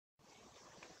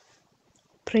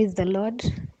Praise the Lord.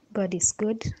 God is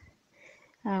good.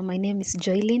 My name is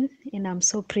Joyline, and I'm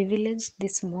so privileged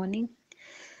this morning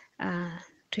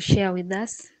to share with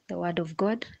us the Word of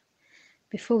God.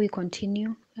 Before we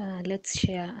continue, let's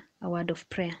share a word of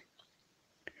prayer.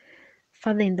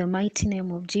 Father, in the mighty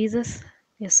name of Jesus,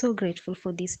 we are so grateful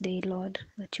for this day, Lord,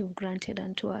 that you've granted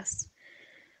unto us.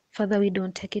 Father, we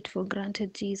don't take it for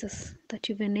granted, Jesus, that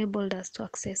you've enabled us to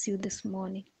access you this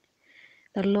morning.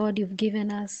 The Lord, you've given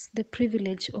us the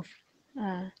privilege of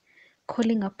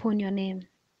calling upon your name,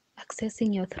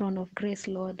 accessing your throne of grace,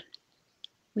 Lord.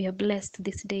 We are blessed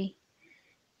this day.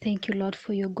 Thank you, Lord,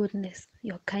 for your goodness,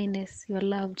 your kindness, your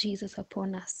love, Jesus,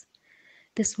 upon us.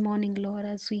 This morning, Lord,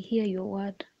 as we hear your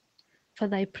word,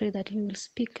 Father, I pray that you will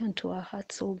speak unto our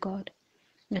hearts, O God.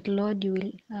 That, Lord, you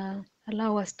will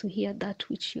allow us to hear that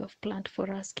which you have planned for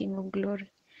us, King of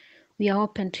glory. We are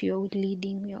open to your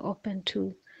leading. We are open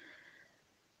to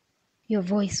your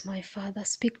voice, my Father.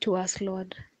 Speak to us,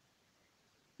 Lord.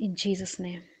 In Jesus'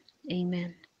 name,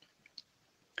 amen.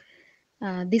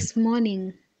 This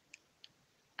morning,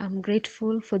 I'm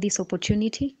grateful for this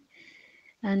opportunity,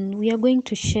 and we are going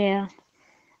to share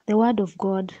the Word of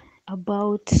God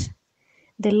about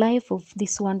the life of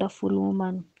this wonderful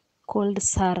woman called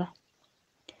Sarah.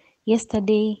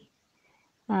 Yesterday,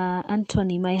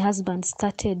 Anthony, my husband,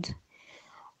 started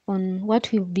on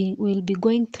what we'll be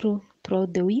going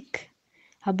throughout the week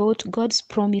about God's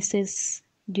promises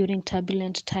during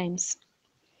turbulent times.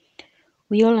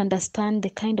 We all understand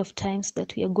the kind of times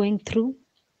that we are going through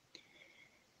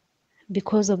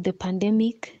because of the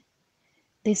pandemic.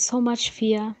 There's so much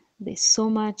fear, there's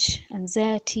so much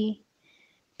anxiety.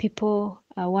 People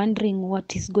are wondering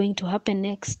what is going to happen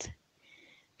next.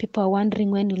 People are wondering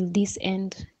when will this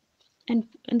end. And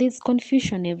there's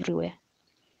confusion everywhere.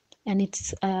 And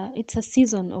it's a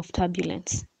season of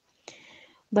turbulence.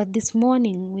 But this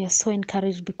morning we are so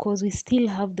encouraged because we still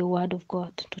have the Word of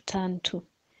God to turn to.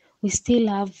 We still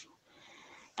have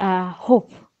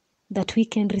hope that we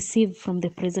can receive from the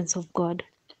presence of God.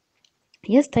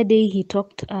 Yesterday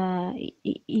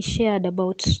he shared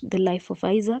about the life of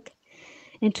Isaac,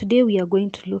 and today we are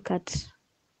going to look at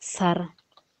Sarah.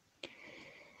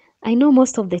 I know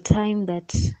most of the time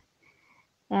that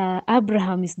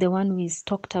Abraham is the one who is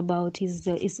talked about, is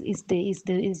the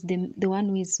one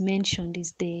who is mentioned,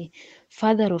 is the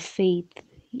father of faith,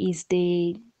 is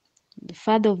the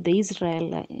father of the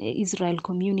Israel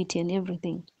community and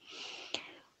everything.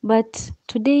 But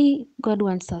today God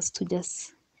wants us to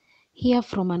just hear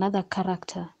from another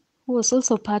character who was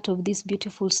also part of this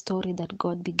beautiful story that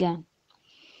God began.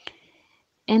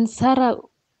 And Sarah,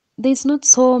 there's not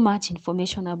so much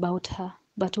information about her,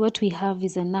 but what we have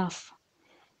is enough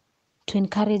to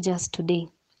encourage us today.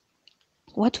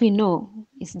 What we know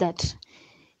is that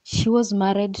she was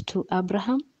married to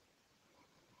Abraham,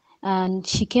 and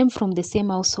she came from the same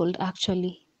household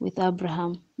actually with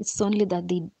Abraham. It's only that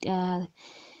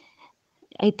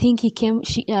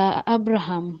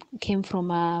Abraham came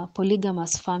from a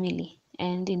polygamous family,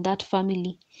 and in that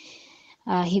family,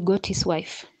 he got his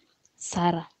wife,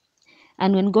 Sarah.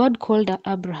 And when God called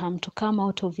Abraham to come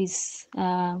out of his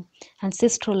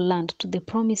ancestral land to the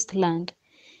promised land,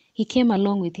 he came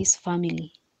along with his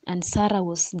family, and Sarah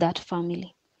was that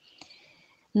family.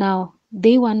 Now,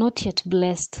 they were not yet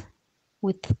blessed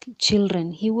with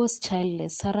children. He was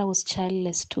childless. Sarah was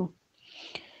childless too.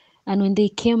 And when they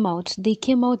came out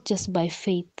just by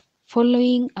faith,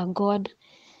 following a God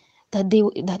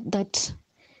that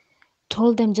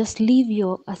told them, just leave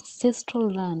your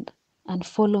ancestral land and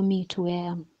follow me to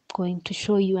where I'm going to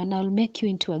show you, and I'll make you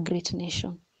into a great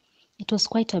nation. It was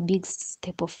quite a big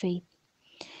step of faith.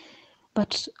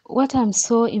 But what I'm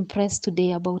so impressed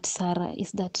today about Sarah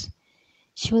is that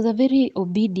she was a very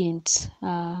obedient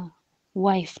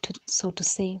wife, so to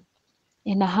say,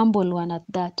 and a humble one at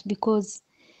that. Because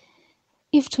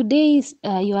if today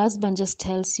your husband just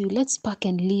tells you, let's pack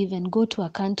and leave and go to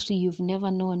a country you've never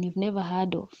known, you've never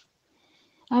heard of,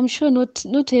 I'm sure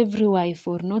not every wife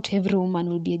or not every woman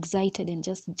will be excited and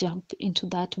just jump into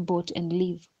that boat and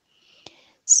leave.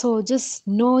 So just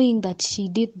knowing that she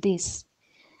did this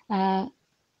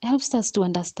helps us to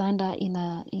understand her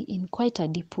in quite a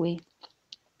deep way.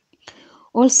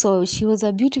 Also, she was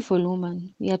a beautiful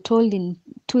woman. We are told in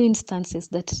 2 instances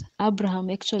that Abraham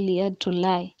actually had to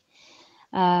lie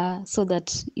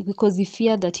because he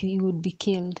feared that he would be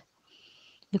killed,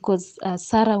 because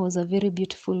Sarah was a very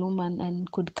beautiful woman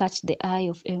and could catch the eye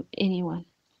of anyone.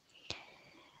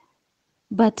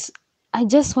 But I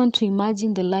just want to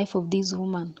imagine the life of this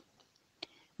woman,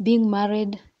 being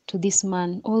married to this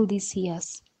man all these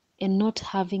years and not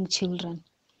having children.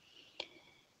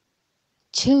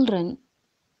 Children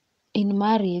in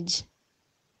marriage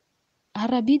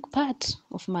are a big part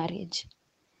of marriage.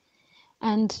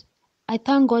 And I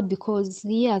thank God because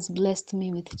He has blessed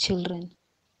me with children.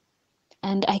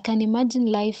 And I can imagine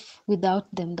life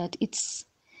without them, that it's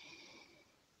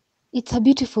a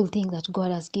beautiful thing that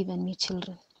God has given me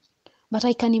children. But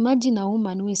I can imagine a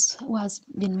woman who has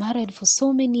been married for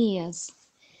so many years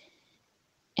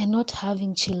and not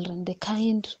having children, the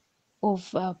kind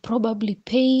of probably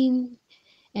pain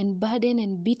and burden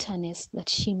and bitterness that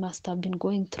she must have been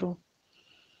going through.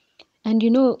 And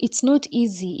it's not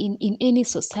easy in any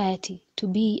society to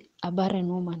be a barren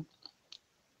woman.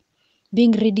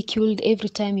 Being ridiculed every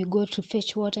time you go to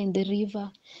fetch water in the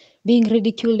river, being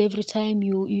ridiculed every time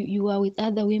you are with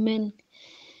other women,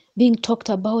 being talked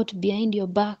about behind your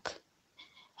back.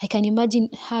 I can imagine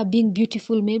her being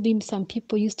beautiful. Maybe some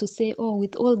people used to say, oh,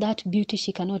 with all that beauty,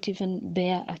 she cannot even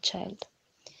bear a child.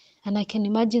 And I can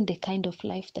imagine the kind of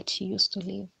life that she used to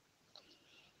live.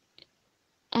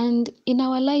 And in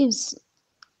our lives,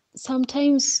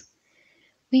 sometimes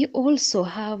we also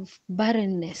have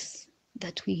barrenness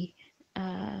that we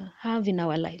have in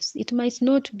our lives. It might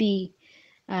not be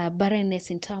barrenness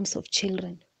in terms of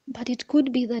children, but it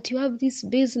could be that you have this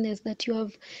business that you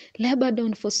have labored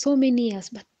on for so many years,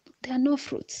 but there are no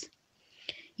fruits.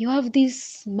 You have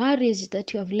this marriage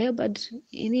that you have labored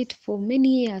in it for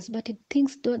many years, but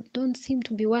things don't seem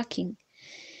to be working.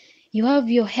 You have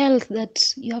your health that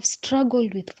you have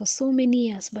struggled with for so many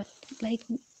years, but like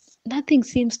nothing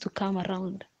seems to come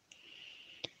around.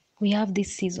 We have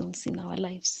these seasons in our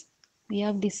lives. We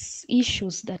have these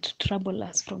issues that trouble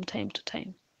us from time to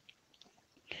time.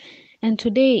 And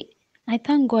today, I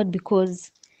thank God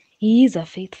because He is a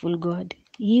faithful God.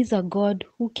 He is a God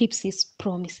who keeps His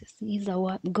promises. He is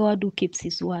a God who keeps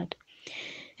His word.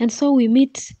 And so we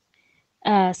meet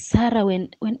Sarah when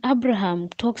Abraham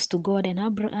talks to God,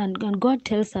 and God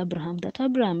tells Abraham that,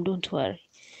 Abraham, don't worry.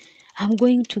 I'm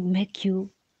going to make you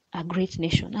a great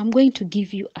nation. I'm going to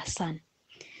give you a son.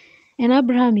 And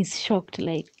Abraham is shocked,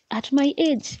 like, at my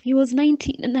age, he was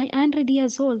 900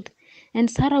 years old,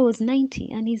 and Sarah was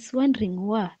 90, and he's wondering,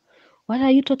 what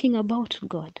are you talking about,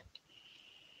 God?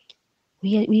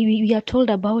 We are told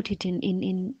about it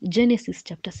in Genesis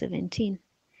chapter 17.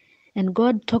 And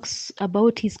God talks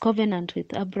about his covenant with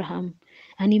Abraham.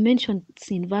 And he mentions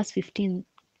in verse 15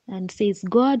 and says,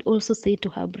 God also said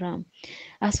to Abraham,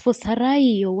 as for Sarai,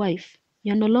 your wife,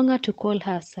 you're no longer to call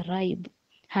her Sarai.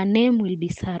 Her name will be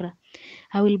Sarah.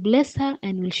 I will bless her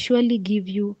and will surely give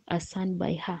you a son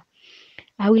by her.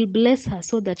 I will bless her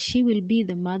so that she will be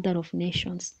the mother of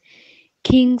nations.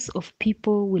 Kings of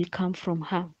people will come from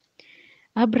her.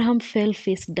 Abraham fell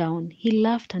face down. He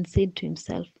laughed and said to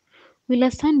himself, will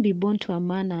a son be born to a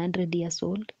man 100 years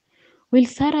old? Will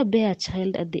Sarah bear a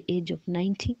child at the age of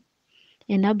 90?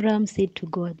 And Abraham said to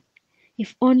God,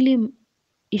 if only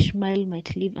Ishmael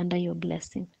might live under your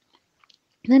blessing.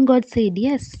 Then God said,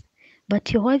 yes,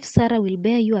 but your wife Sarah will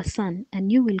bear you a son,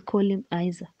 and you will call him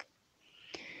Isaac.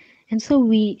 And so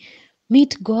we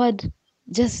meet God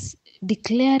just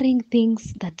declaring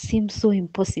things that seem so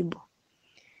impossible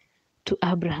to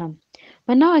Abraham.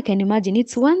 But now I can imagine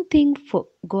it's one thing for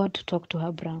God to talk to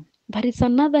Abraham, but it's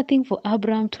another thing for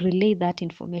Abraham to relay that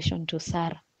information to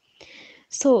Sarah.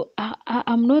 So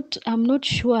I'm not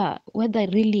sure whether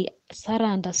really Sarah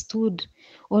understood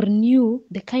or knew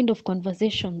the kind of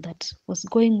conversation that was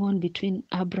going on between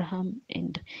Abraham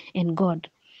and God.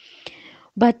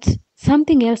 But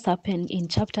something else happened in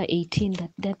chapter 18,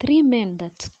 that there are three men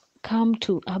that come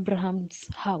to Abraham's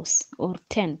house or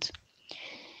tent.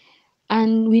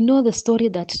 And we know the story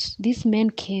that these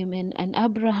men came and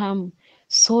Abraham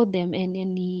saw them and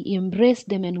he embraced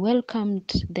them and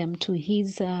welcomed them to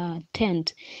his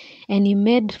tent. And he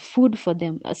made food for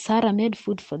them. Sarah made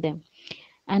food for them.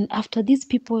 And after these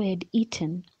people had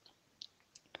eaten,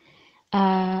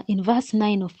 in verse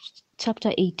 9 of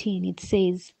chapter 18, it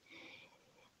says,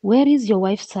 where is your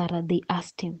wife Sarah? They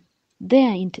asked him.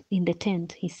 There in the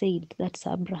tent, he said. That's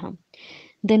Abraham.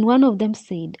 Then one of them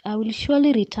said, I will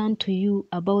surely return to you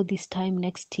about this time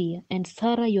next year, and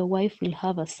Sarah your wife will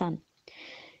have a son.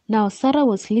 Now Sarah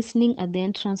was listening at the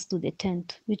entrance to the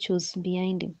tent, which was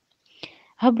behind him.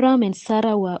 Abraham and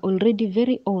Sarah were already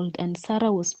very old, and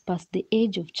Sarah was past the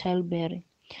age of childbearing.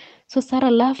 So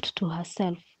Sarah laughed to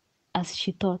herself, as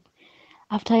she thought,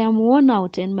 after I am worn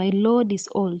out and my Lord is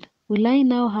old, will I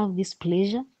now have this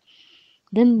pleasure?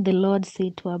 Then the Lord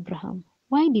said to Abraham,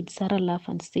 why did Sarah laugh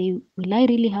and say, will I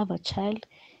really have a child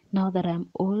now that I am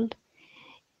old?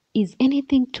 Is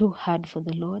anything too hard for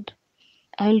the Lord?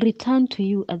 I will return to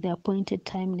you at the appointed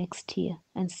time next year,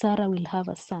 and Sarah will have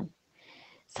a son.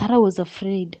 Sarah was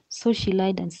afraid, so she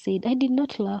lied and said, I did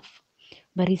not laugh.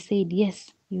 But he said,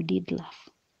 yes, you did laugh.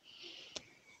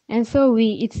 And so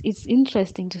it's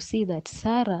interesting to see that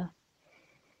Sarah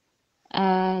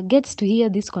gets to hear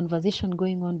this conversation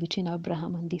going on between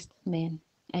Abraham and this man.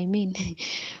 I mean,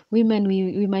 women,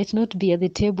 we might not be at the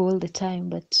table all the time,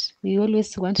 but we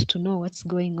always want to know what's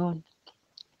going on.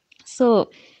 So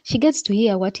she gets to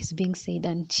hear what is being said,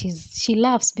 and she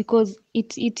laughs because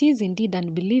it is indeed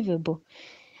unbelievable.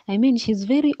 I mean, she's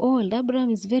very old.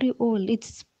 Abraham is very old.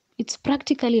 It's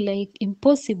practically like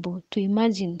impossible to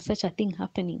imagine such a thing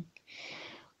happening.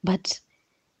 But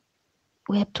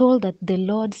we are told that the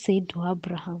Lord said to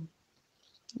Abraham,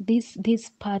 this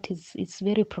part is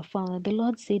very profound. The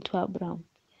Lord said to Abraham,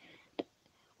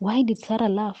 why did Sarah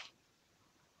laugh?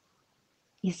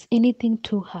 Is anything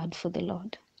too hard for the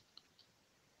Lord?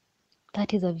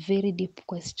 That is a very deep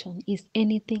question. Is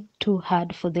anything too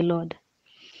hard for the Lord?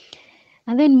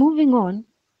 And then moving on,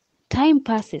 time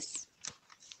passes,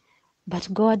 but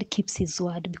God keeps his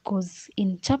word, because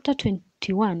in chapter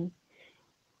 21,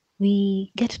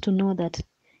 we get to know that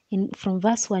from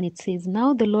verse 1 it says,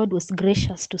 now the Lord was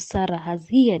gracious to Sarah as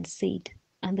he had said,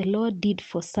 and the Lord did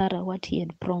for Sarah what he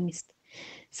had promised.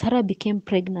 Sarah became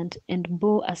pregnant and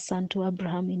bore a son to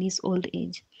Abraham in his old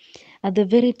age, at the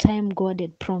very time God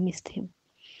had promised him.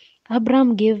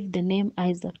 Abraham gave the name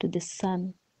Isaac to the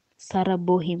son Sarah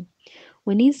bore him.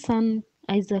 When his son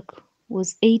Isaac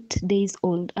was 8 days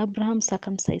old, Abraham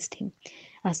circumcised him,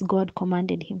 as God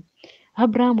commanded him.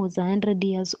 Abraham was 100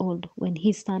 years old when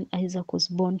his son Isaac was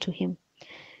born to him.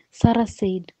 Sarah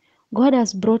said, God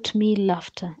has brought me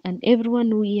laughter, and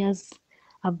everyone who hears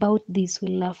about this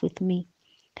will laugh with me.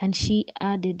 And she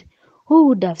added, who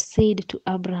would have said to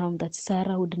Abraham that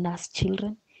Sarah would nurse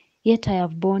children? Yet I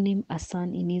have borne him a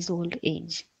son in his old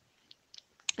age.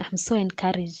 I'm so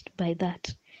encouraged by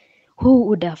that. Who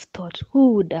would have thought?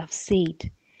 Who would have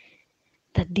said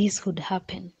that this would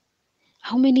happen?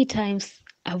 How many times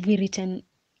have we written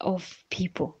off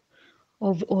people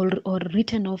or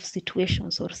written off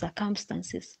situations or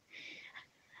circumstances?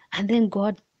 And then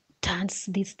God turns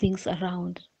these things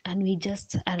around, and we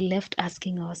just are left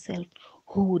asking ourselves,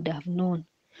 who would have known?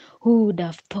 Who would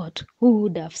have thought? Who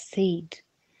would have said?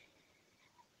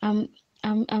 I'm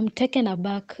taken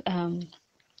aback.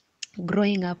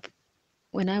 Growing up,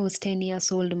 when I was 10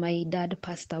 years old, my dad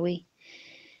passed away.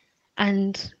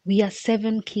 And we are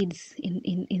 7 kids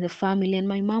in the family, and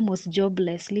my mom was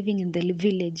jobless, living in the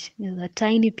village, a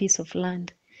tiny piece of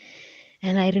land.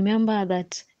 And I remember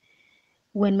that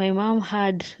when my mom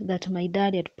heard that my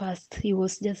dad had passed, he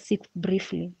was just sick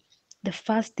briefly, the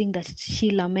first thing that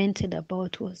she lamented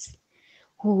about was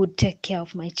who would take care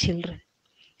of my children.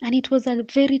 And it was a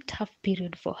very tough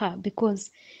period for her, because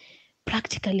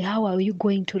practically, how are you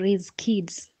going to raise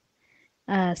kids?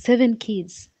 7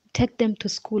 kids, take them to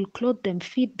school, clothe them,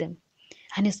 feed them,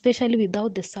 and especially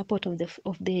without the support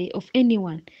of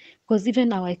anyone, because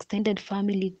even our extended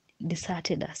family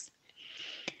deserted us.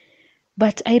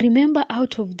 But I remember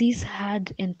out of this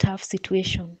hard and tough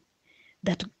situation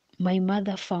that my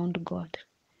mother found God.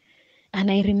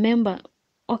 And I remember,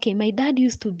 okay, my dad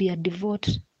used to be a devout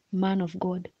man of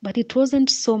God, but it wasn't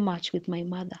so much with my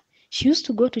mother. She used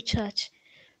to go to church,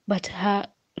 but her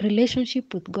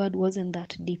relationship with God wasn't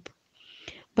that deep.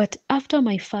 But after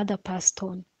my father passed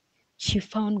on, she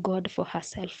found God for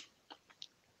herself.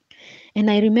 And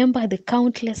I remember the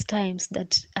countless times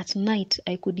that at night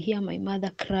I could hear my mother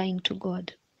crying to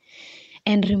God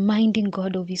and reminding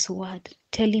God of his word,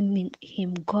 telling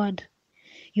him, God,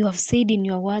 you have said in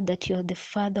your word that you are the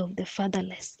father of the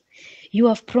fatherless. You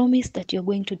have promised that you're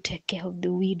going to take care of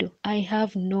the widow. I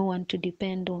have no one to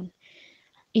depend on.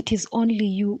 It is only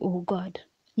you, oh God.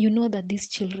 You know that these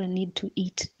children need to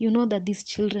eat. You know that these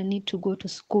children need to go to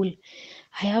school.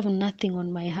 I have nothing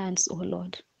on my hands, oh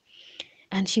Lord.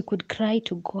 And she could cry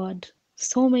to God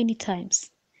so many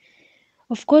times.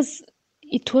 Of course,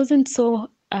 it wasn't so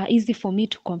easy for me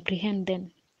to comprehend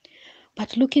then.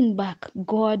 But looking back,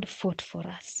 God fought for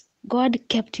us. God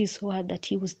kept his word that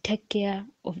he would take care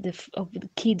of the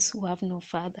kids who have no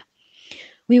father.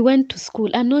 We went to school,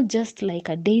 and not just like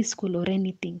a day school or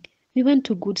anything. We went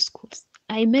to good schools.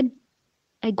 I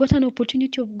got an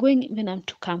opportunity of going even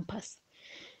onto campus.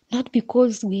 Not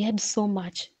because we had so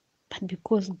much, but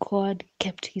because God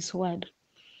kept his word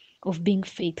of being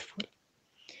faithful.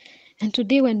 And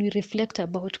today, when we reflect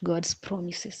about God's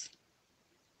promises,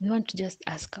 we want to just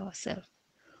ask ourselves,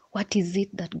 what is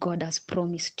it that God has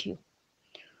promised you?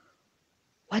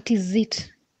 What is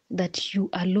it that you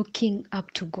are looking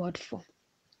up to God for?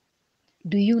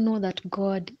 Do you know that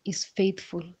God is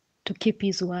faithful to keep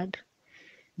his word?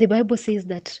 The Bible says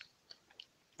that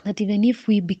even if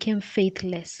we became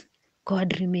faithless,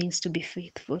 God remains to be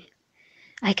faithful.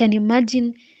 I can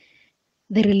imagine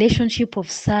the relationship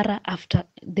of Sarah after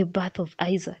the birth of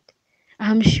Isaac.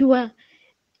 I'm sure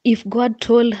if God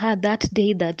told her that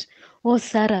day that, oh,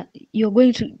 Sarah, you're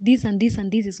going to, this and this and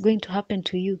this is going to happen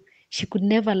to you, she could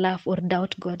never laugh or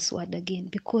doubt God's word again,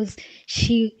 because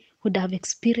she would have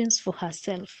experienced for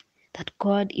herself that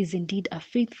God is indeed a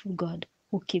faithful God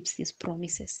who keeps his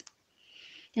promises.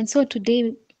 And so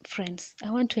today, friends,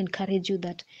 I want to encourage you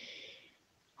that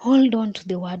hold on to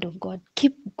the word of God.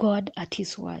 Keep God at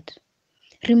his word.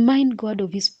 Remind God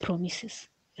of his promises.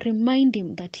 Remind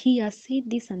him that he has said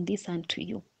this and this unto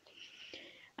you.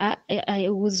 I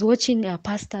was watching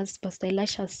Pastor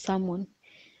Elisha's sermon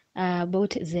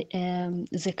about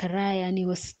Zechariah, and he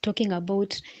was talking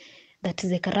about that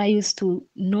Zechariah used to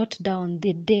note down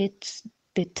the date,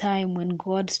 the time when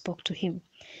God spoke to him.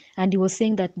 And he was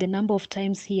saying that the number of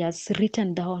times he has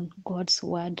written down God's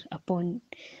word upon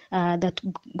that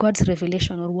God's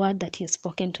revelation or word that he has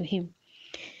spoken to him.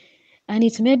 And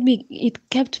it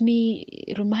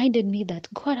reminded me that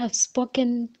God has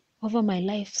spoken over my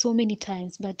life so many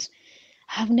times, but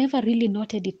I've never really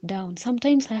noted it down.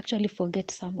 Sometimes I actually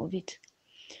forget some of it.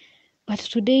 But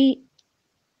today,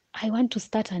 I want to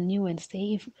start anew and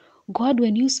say, if God,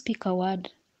 when you speak a word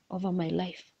over my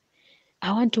life,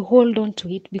 I want to hold on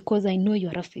to it because I know you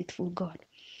are a faithful God.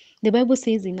 The Bible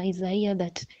says in Isaiah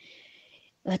that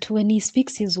when he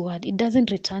speaks his word, it doesn't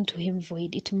return to him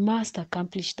void. It must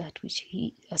accomplish that which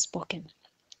he has spoken.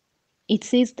 It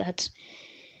says that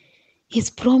his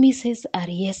promises are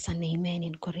yes and amen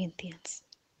in Corinthians.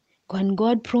 When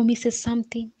God promises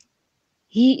something,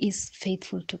 he is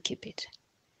faithful to keep it.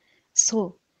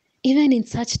 So, even in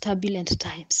such turbulent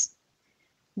times,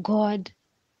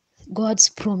 God's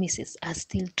promises are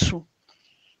still true.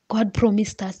 God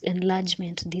promised us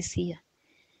enlargement this year.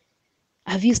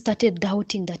 Have you started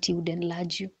doubting that he would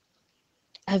enlarge you?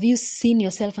 Have you seen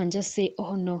yourself and just say,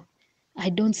 oh no, I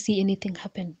don't see anything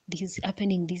happening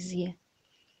this year?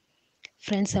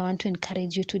 Friends, I want to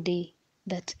encourage you today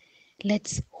that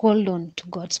let's hold on to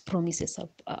God's promises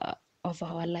of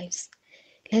our lives.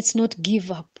 Let's not give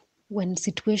up when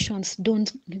situations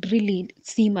don't really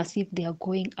seem as if they are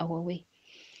going our way.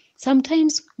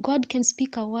 Sometimes God can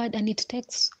speak a word and it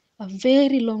takes a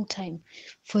very long time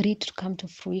for it to come to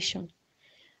fruition.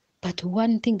 But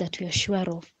one thing that we are sure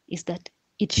of is that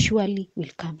it surely will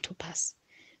come to pass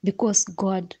because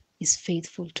God is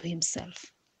faithful to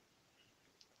himself.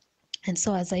 And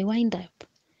so as I wind up,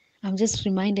 I'm just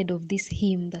reminded of this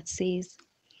hymn that says,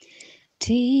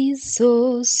 "'Tis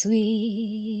so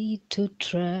sweet to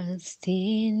trust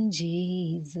in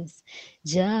Jesus,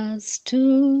 just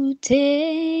to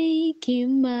take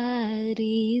him at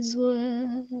his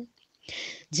word,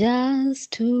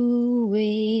 just to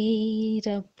wait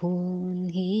upon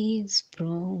his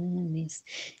promise,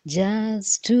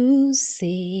 just to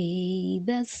say,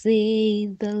 thus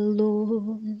saith the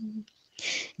Lord.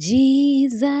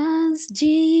 Jesus,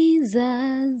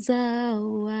 Jesus,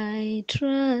 how I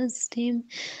trust him,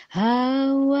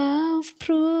 how I've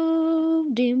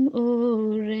proved him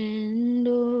o'er and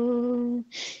o'er.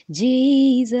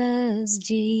 Jesus,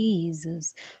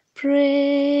 Jesus,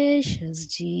 precious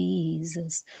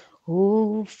Jesus,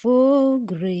 oh, for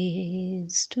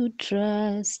grace to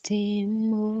trust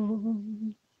him more."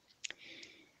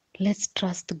 Let's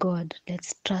trust God.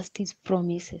 Let's trust his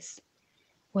promises.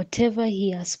 Whatever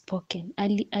he has spoken,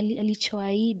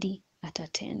 alichoahidi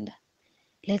atatenda.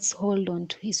 Let's hold on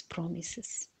to his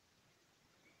promises.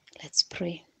 Let's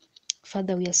pray.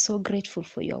 Father, we are so grateful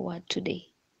for your word today.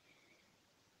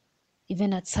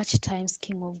 Even at such times,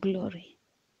 King of glory,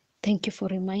 thank you for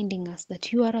reminding us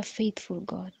that you are a faithful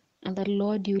God and that,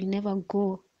 Lord, you will never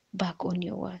go back on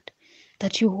your word,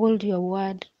 that you hold your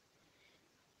word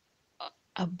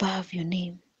above your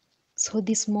name. So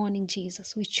this morning,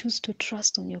 Jesus, we choose to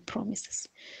trust on your promises.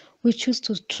 We choose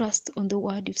to trust on the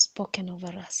word you've spoken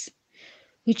over us.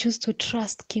 We choose to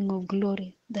trust, King of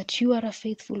glory, that you are a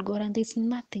faithful God and there's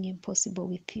nothing impossible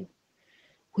with you.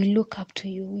 We look up to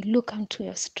you. We look unto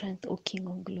your strength, O King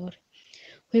of glory.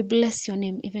 We bless your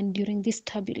name even during these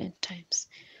turbulent times.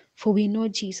 For we know,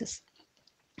 Jesus,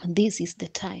 this is the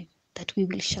time that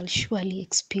shall surely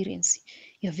experience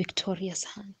your victorious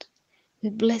hand. We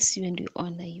bless you and we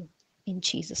honor you. In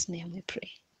Jesus' name we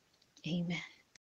pray. Amen.